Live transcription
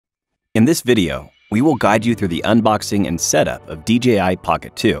In this video, we will guide you through the unboxing and setup of DJI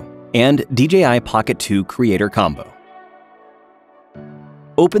Pocket 2 and DJI Pocket 2 Creator Combo.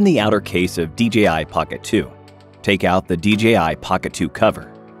 Open the outer case of DJI Pocket 2, take out the DJI Pocket 2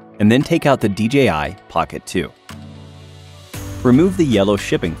 cover, and then take out the DJI Pocket 2. Remove the yellow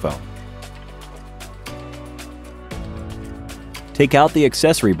shipping foam. Take out the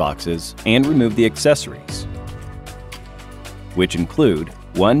accessory boxes and remove the accessories, which include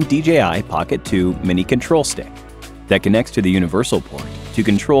one DJI Pocket 2 mini control stick that connects to the universal port to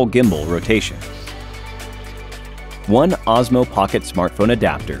control gimbal rotation, one Osmo Pocket smartphone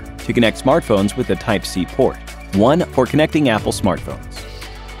adapter to connect smartphones with the Type-C port, one for connecting Apple smartphones,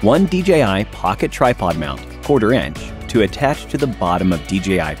 one DJI Pocket tripod mount 1/4 inch to attach to the bottom of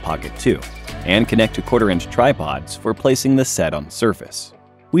DJI Pocket 2 and connect to 1/4 inch tripods for placing the set on surface.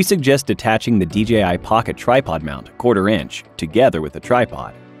 We suggest attaching the DJI Pocket tripod mount 1/4 inch together with the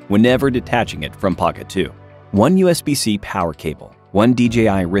tripod whenever detaching it from Pocket 2. One USB-C power cable, one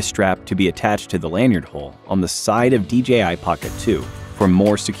DJI wrist strap to be attached to the lanyard hole on the side of DJI Pocket 2 for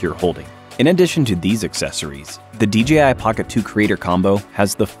more secure holding. In addition to these accessories, the DJI Pocket 2 Creator Combo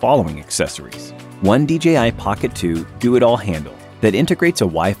has the following accessories. One DJI Pocket 2 Do-It-All handle that integrates a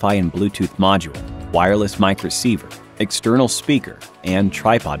Wi-Fi and Bluetooth module, wireless mic receiver, external speaker, and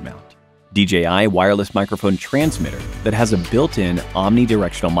tripod mount. DJI wireless microphone transmitter that has a built-in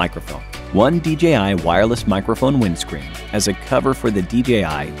omnidirectional microphone. One DJI wireless microphone windscreen as a cover for the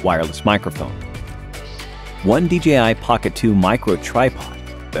DJI wireless microphone. One DJI Pocket 2 micro tripod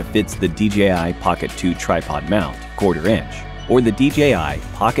that fits the DJI Pocket 2 tripod mount 1/4 inch or the DJI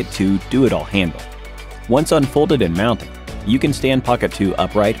Pocket 2 Do-It-All handle. Once unfolded and mounted, you can stand Pocket 2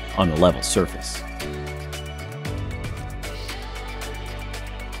 upright on a level surface.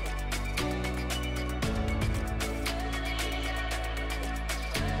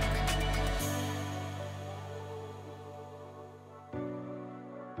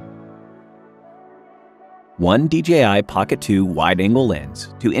 One DJI Pocket 2 wide-angle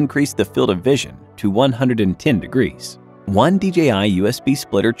lens to increase the field of vision to 110 degrees. One DJI USB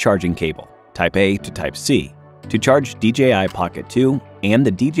splitter charging cable, Type A to Type C, to charge DJI Pocket 2 and the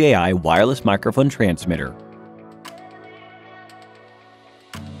DJI wireless microphone transmitter.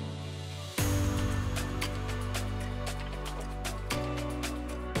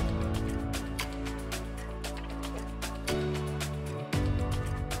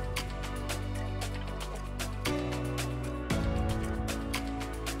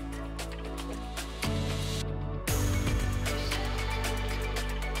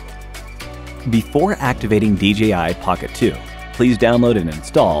 Before activating DJI Pocket 2, please download and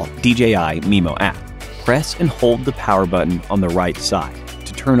install DJI Mimo app. Press and hold the power button on the right side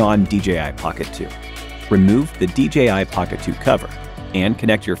to turn on DJI Pocket 2. Remove the DJI Pocket 2 cover and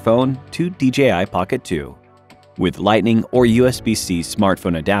connect your phone to DJI Pocket 2 with Lightning or USB-C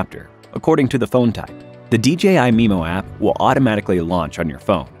smartphone adapter, according to the phone type. The DJI Mimo app will automatically launch on your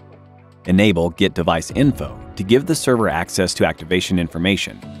phone. Enable Get Device Info to give the server access to activation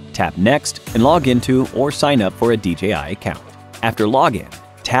information. Tap Next and log into or sign up for a DJI account. After login,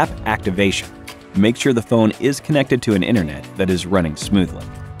 tap Activation. Make sure the phone is connected to an internet that is running smoothly.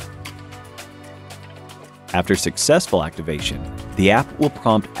 After successful activation, the app will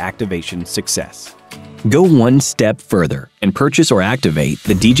prompt Activation Success. Go one step further and purchase or activate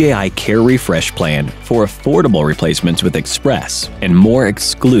the DJI Care Refresh plan for affordable replacements with Express and more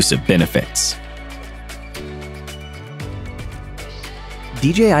exclusive benefits.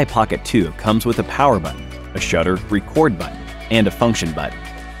 DJI Pocket 2 comes with a power button, a shutter record button, and a function button.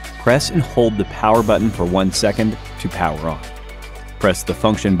 Press and hold the power button for 1 second to power on. Press the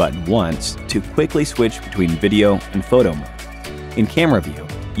function button once to quickly switch between video and photo mode. In camera view,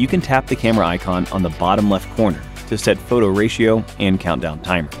 you can tap the camera icon on the bottom left corner to set photo ratio and countdown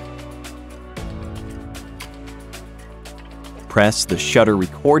timer. Press the shutter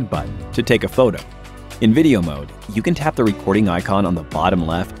record button to take a photo. In video mode, you can tap the recording icon on the bottom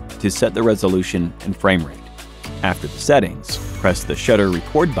left to set the resolution and frame rate. After the settings, press the shutter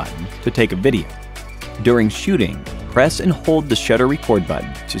record button to take a video. During shooting, press and hold the shutter record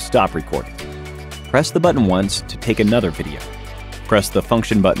button to stop recording. Press the button once to take another video. Press the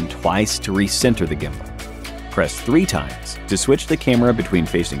function button twice to recenter the gimbal. Press 3 times to switch the camera between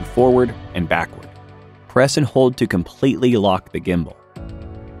facing forward and backward. Press and hold to completely lock the gimbal.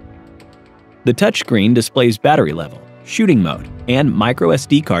 The touchscreen displays battery level, shooting mode, and micro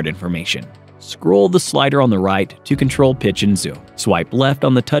SD card information. Scroll the slider on the right to control pitch and zoom. Swipe left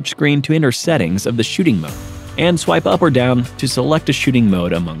on the touchscreen to enter settings of the shooting mode, and swipe up or down to select a shooting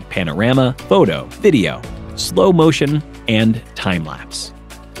mode among panorama, photo, video, slow motion, and time-lapse.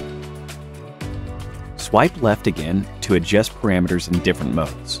 Swipe left again to adjust parameters in different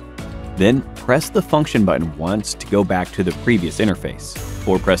modes. Then press the function button once to go back to the previous interface,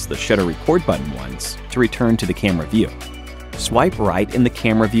 or press the shutter record button once to return to the camera view. Swipe right in the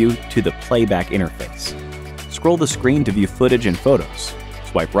camera view to the playback interface. Scroll the screen to view footage and photos.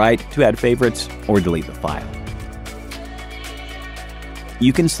 Swipe right to add favorites or delete the file.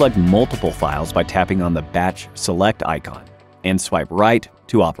 You can select multiple files by tapping on the Batch Select icon, and swipe right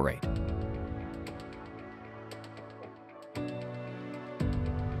to operate.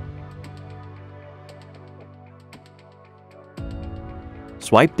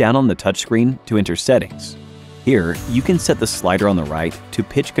 Swipe down on the touchscreen to enter Settings. Here, you can set the slider on the right to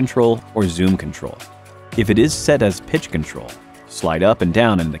pitch control or zoom control. If it is set as pitch control, slide up and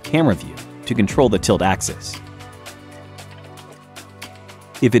down in the camera view to control the tilt axis.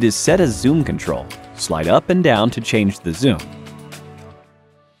 If it is set as zoom control, slide up and down to change the zoom.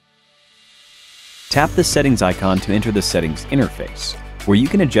 Tap the Settings icon to enter the Settings interface, where you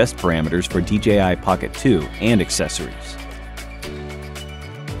can adjust parameters for DJI Pocket 2 and accessories.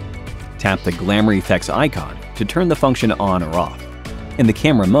 Tap the Glamour Effects icon to turn the function on or off. In the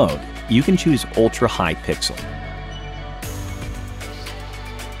camera mode, you can choose Ultra High Pixel.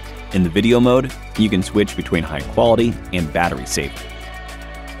 In the video mode, you can switch between high quality and battery saver.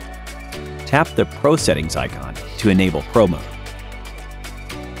 Tap the Pro Settings icon to enable Pro mode.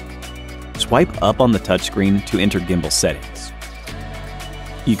 Swipe up on the touchscreen to enter gimbal settings.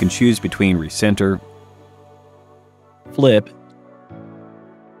 You can choose between recenter, flip,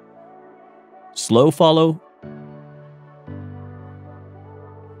 slow follow,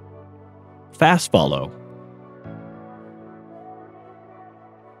 fast follow,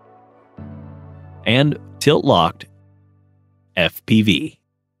 and tilt locked FPV.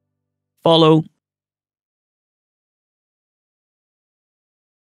 Follow.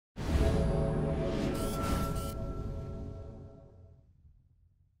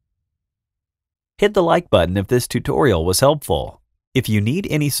 Hit the like button if this tutorial was helpful. If you need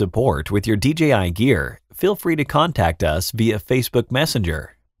any support with your DJI gear, feel free to contact us via Facebook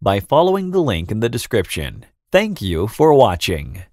Messenger by following the link in the description. Thank you for watching.